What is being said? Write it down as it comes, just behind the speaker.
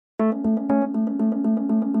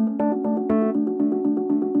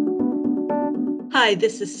Hi,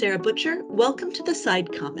 this is Sarah Butcher. Welcome to the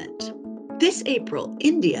Side Comment. This April,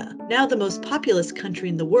 India, now the most populous country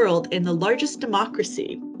in the world and the largest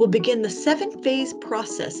democracy, will begin the 7-phase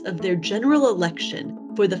process of their general election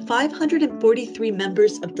for the 543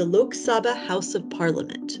 members of the Lok Sabha House of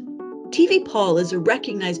Parliament. TV Paul is a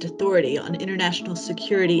recognized authority on international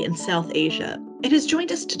security in South Asia and has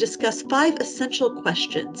joined us to discuss 5 essential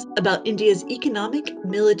questions about India's economic,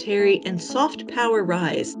 military, and soft power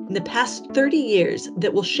rise in the past 30 years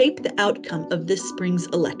that will shape the outcome of this spring's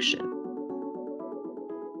election.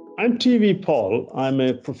 I'm TV Paul. I'm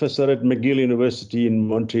a professor at McGill University in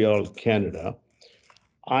Montreal, Canada.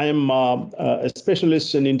 I am a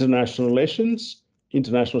specialist in international relations,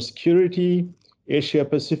 international security, Asia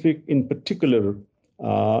Pacific, in particular,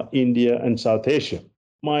 India and South Asia.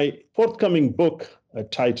 My forthcoming book,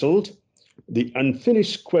 titled The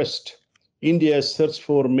Unfinished Quest, India's Search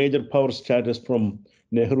for Major Power Status from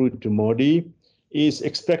Nehru to Modi, is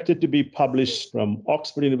expected to be published from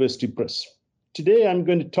Oxford University Press. Today, I'm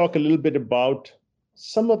going to talk a little bit about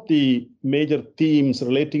some of the major themes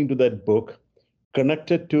relating to that book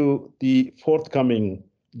connected to the forthcoming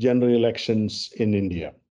general elections in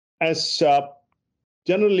India. As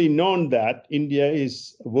generally known that India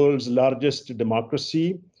is the world's largest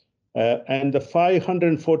democracy, and the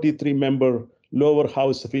 543-member lower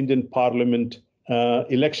house of Indian Parliament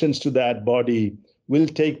elections to that body will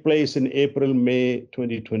take place in April-May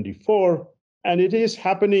 2024. And it is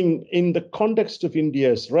happening in the context of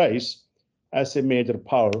India's rise as a major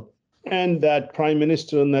power, and that Prime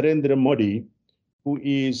Minister Narendra Modi, who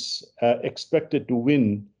is expected to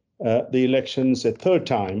win the elections a third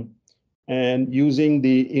time, and using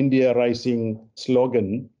the India Rising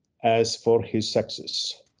slogan as for his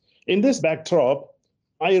success. In this backdrop,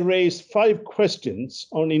 I raise 5 questions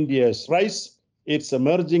on India's rise, its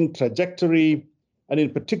emerging trajectory, and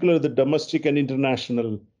in particular, the domestic and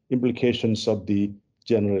international implications of the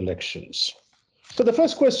general elections. So the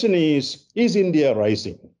first question is India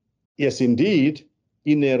rising? Yes, indeed.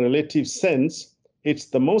 In a relative sense, it's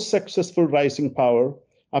the most successful rising power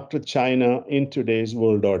after China in today's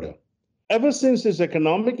world order. Ever since its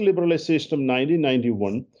economic liberalization of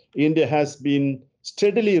 1991, India has been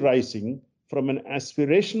steadily rising from an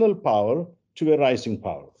aspirational power to a rising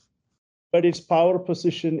power. But its power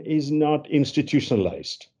position is not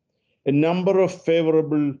institutionalized. A number of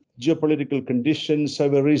favorable geopolitical conditions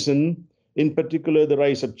have arisen, in particular the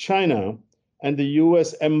rise of China and the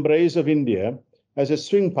US embrace of India as a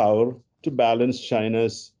swing power to balance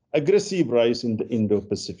China's aggressive rise in the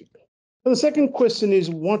Indo-Pacific. The second question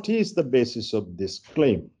is, what is the basis of this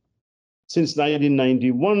claim? Since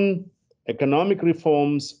 1991, economic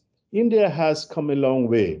reforms, India has come a long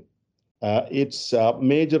way. Its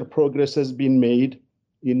major progress has been made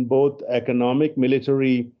in both economic,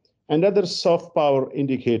 military, and other soft power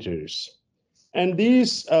indicators. And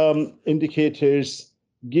these indicators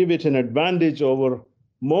give it an advantage over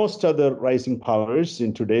most other rising powers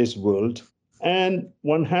in today's world. And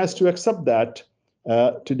one has to accept that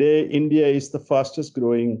today, India is the fastest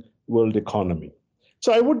growing world economy.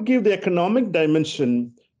 So I would give the economic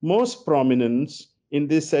dimension most prominence in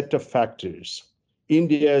this set of factors.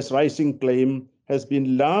 India's rising claim has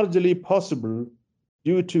been largely possible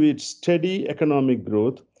due to its steady economic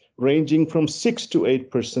growth, ranging from 6 to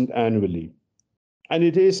 8% annually. And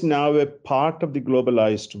it is now a part of the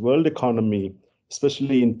globalized world economy,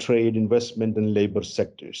 especially in trade, investment, and labor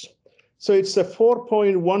sectors. So it's a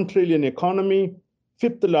 4.1 trillion economy,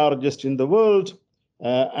 5th largest in the world,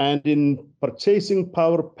 and in purchasing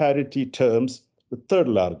power parity terms, the 3rd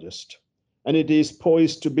largest. And it is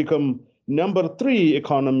poised to become number 3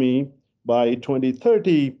 economy by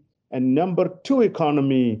 2030 and number 2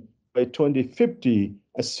 economy by 2050,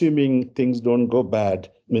 assuming things don't go bad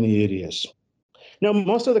in many areas. Now,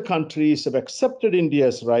 most of the countries have accepted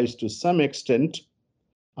India's rise to some extent.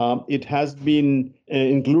 It has been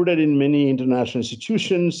included in many international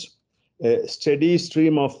institutions. A steady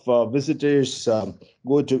stream of visitors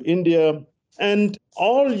go to India. And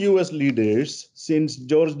all US leaders since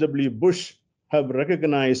George W. Bush have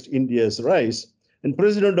recognized India's rise. And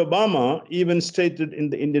President Obama even stated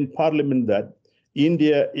in the Indian Parliament that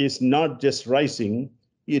India is not just rising,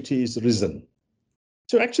 it is risen.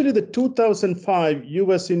 So actually, the 2005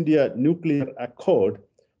 US-India nuclear accord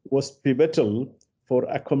was pivotal for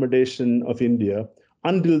accommodation of India.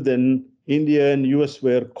 Until then, India and US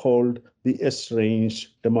were called the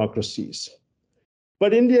S-range democracies.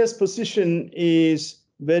 But India's position is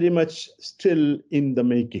very much still in the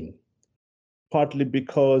making, partly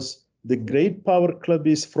because the great power club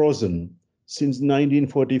is frozen, since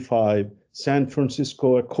 1945 San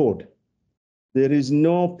Francisco Accord. There is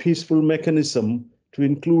no peaceful mechanism to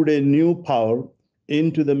include a new power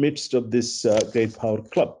into the midst of this great power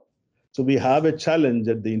club. So we have a challenge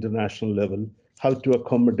at the international level, how to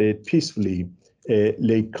accommodate peacefully a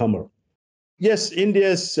latecomer. Yes,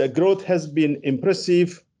 India's growth has been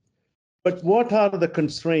impressive, but what are the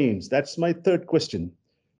constraints? That's my third question.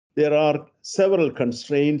 There are several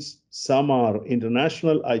constraints. Some are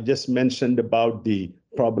international. I just mentioned about the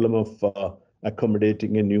problem of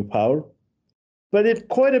accommodating a new power, but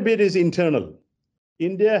quite a bit is internal.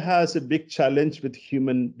 India has a big challenge with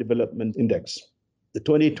Human Development Index. The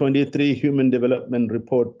 2023 Human Development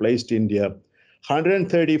Report placed India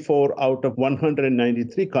 134 out of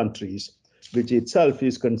 193 countries, which itself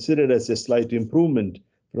is considered as a slight improvement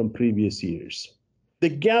from previous years. The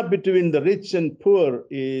gap between the rich and poor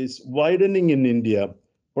is widening in India,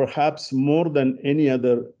 perhaps more than any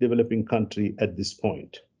other developing country at this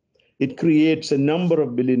point. It creates a number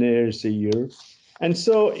of billionaires a year. And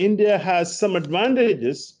so India has some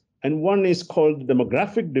advantages, and one is called the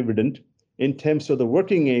demographic dividend in terms of the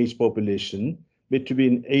working age population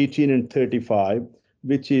between 18 and 35,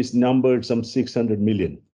 which is numbered some 600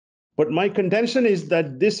 million. But my contention is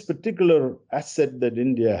that this particular asset that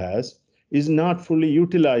India has is not fully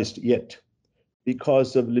utilized yet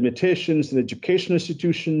because of limitations in education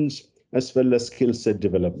institutions as well as skill set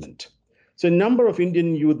development. So a number of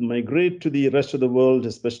Indian youth migrate to the rest of the world,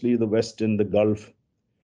 especially the West and the Gulf,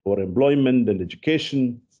 for employment and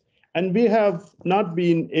education. And we have not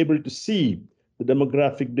been able to see the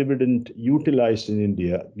demographic dividend utilized in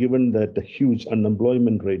India, given that the huge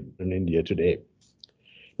unemployment rate in India today.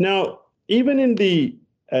 Now, even in the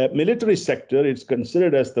military sector, it's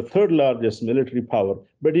considered as the third largest military power,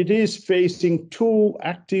 but it is facing two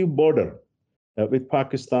active border with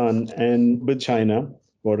Pakistan and with China,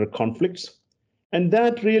 border conflicts. And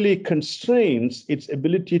that really constrains its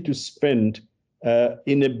ability to spend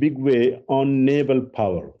in a big way on naval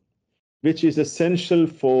power, which is essential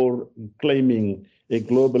for claiming a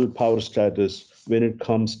global power status when it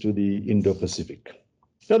comes to the Indo-Pacific.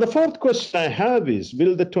 Now, the fourth question I have is,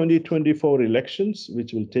 will the 2024 elections,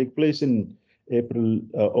 which will take place in April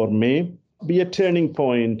or May, be a turning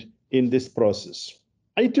point in this process?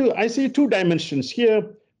 I see two dimensions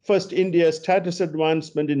here. First, India's status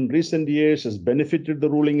advancement in recent years has benefited the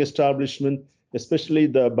ruling establishment, especially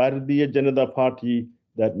the Bharatiya Janata Party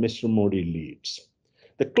that Mr. Modi leads.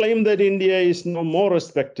 The claim that India is now more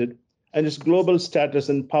respected and its global status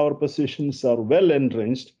and power positions are well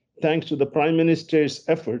entrenched thanks to the Prime Minister's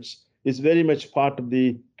efforts is very much part of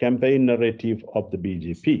the campaign narrative of the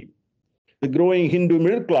BJP. The growing Hindu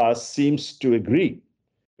middle class seems to agree.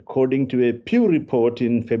 According to a Pew report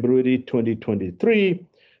in February 2023,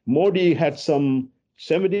 Modi had some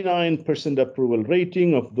 79% approval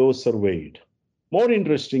rating of those surveyed. More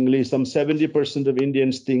interestingly, some 70% of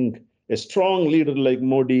Indians think a strong leader like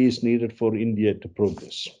Modi is needed for India to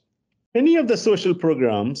progress. Many of the social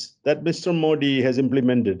programs that Mr. Modi has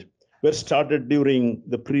implemented were started during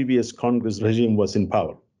the previous Congress regime was in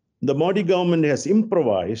power. The Modi government has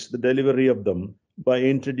improvised the delivery of them by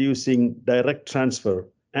introducing direct transfer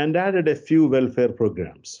and added a few welfare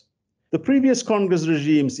programs. The previous Congress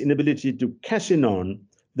regime's inability to cash in on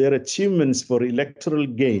their achievements for electoral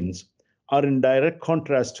gains are in direct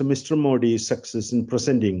contrast to Mr. Modi's success in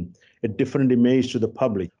presenting a different image to the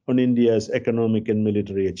public on India's economic and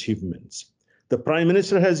military achievements. The Prime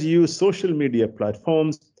Minister has used social media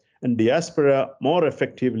platforms and diaspora more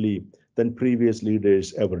effectively than previous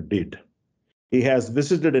leaders ever did. He has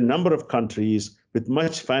visited a number of countries with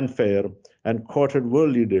much fanfare and courted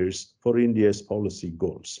world leaders for India's policy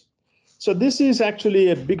goals. So this is actually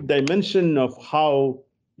a big dimension of how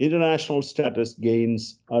international status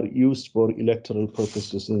gains are used for electoral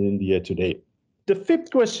purposes in India today. The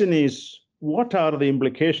fifth question is, what are the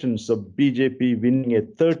implications of BJP winning a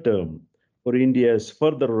third term for India's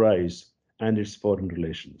further rise and its foreign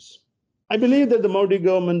relations? I believe that the Modi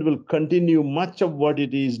government will continue much of what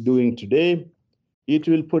it is doing today. It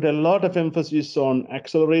will put a lot of emphasis on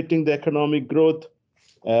accelerating the economic growth,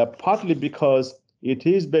 partly because it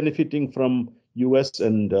is benefiting from US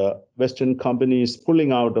and Western companies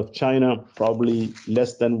pulling out of China, probably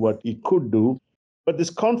less than what it could do. But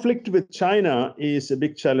this conflict with China is a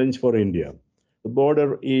big challenge for India. The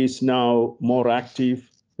border is now more active.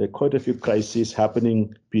 There are quite a few crises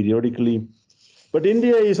happening periodically. But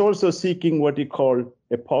India is also seeking what we call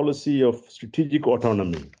a policy of strategic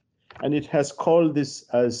autonomy. And it has called this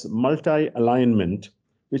as multi-alignment,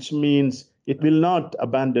 which means it will not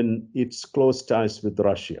abandon its close ties with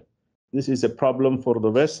Russia. This is a problem for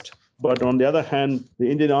the West, But on the other hand, the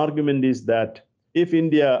Indian argument is that if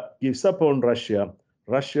India gives up on Russia,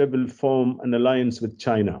 Russia will form an alliance with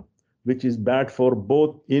China, which is bad for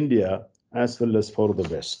both India as well as for the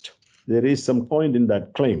West. There is some point in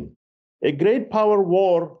that claim. A great power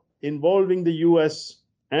war involving the US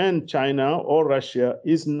and China or Russia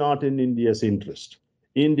is not in India's interest.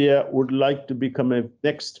 India would like to become a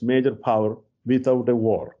next major power without a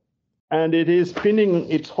war. And it is pinning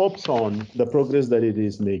its hopes on the progress that it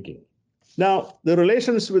is making. Now, the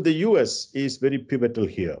relations with the US is very pivotal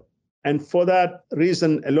here. And for that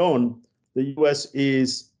reason alone, the US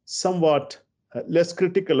is somewhat less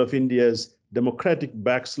critical of India's democratic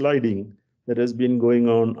backsliding that has been going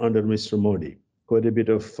on under Mr. Modi. Quite a bit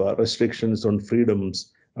of restrictions on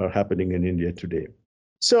freedoms are happening in India today.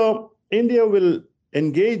 So India will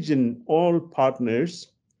engage in all partners,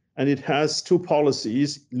 and it has two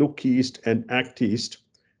policies, look east and act east,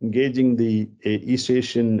 engaging the East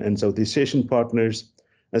Asian and Southeast Asian partners,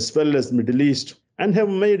 as well as Middle East, and have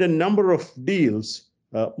made a number of deals,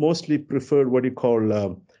 mostly preferred what you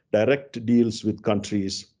call direct deals with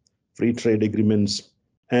countries, free trade agreements.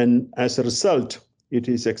 And as a result, it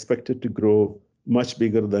is expected to grow much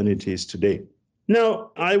bigger than it is today.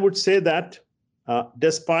 Now, I would say that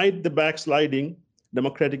despite the backsliding,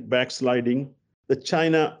 democratic backsliding, the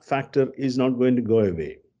China factor is not going to go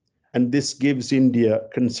away. And this gives India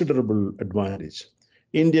considerable advantage.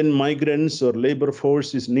 Indian migrants or labor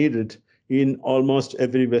force is needed in almost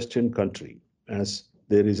every Western country, as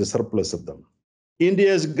there is a surplus of them.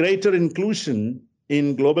 India's greater inclusion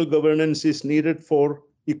in global governance is needed for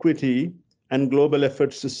equity and global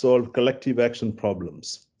efforts to solve collective action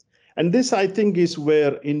problems. And this, I think, is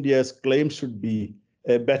where India's claims should be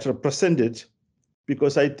better presented,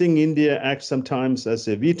 because I think India acts sometimes as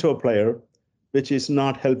a veto player, which is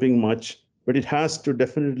not helping much, but it has to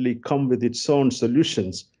definitely come with its own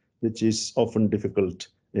solutions, which is often difficult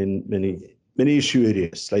in many issue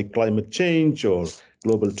areas like climate change or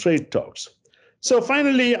global trade talks. So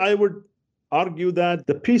finally, I would argue that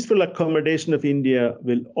the peaceful accommodation of India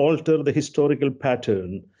will alter the historical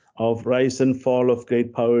pattern of rise and fall of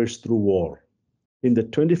great powers through war. In the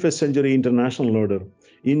 21st century international order,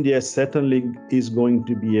 India certainly is going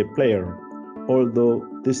to be a player, although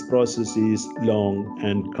this process is long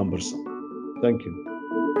and cumbersome. Thank you.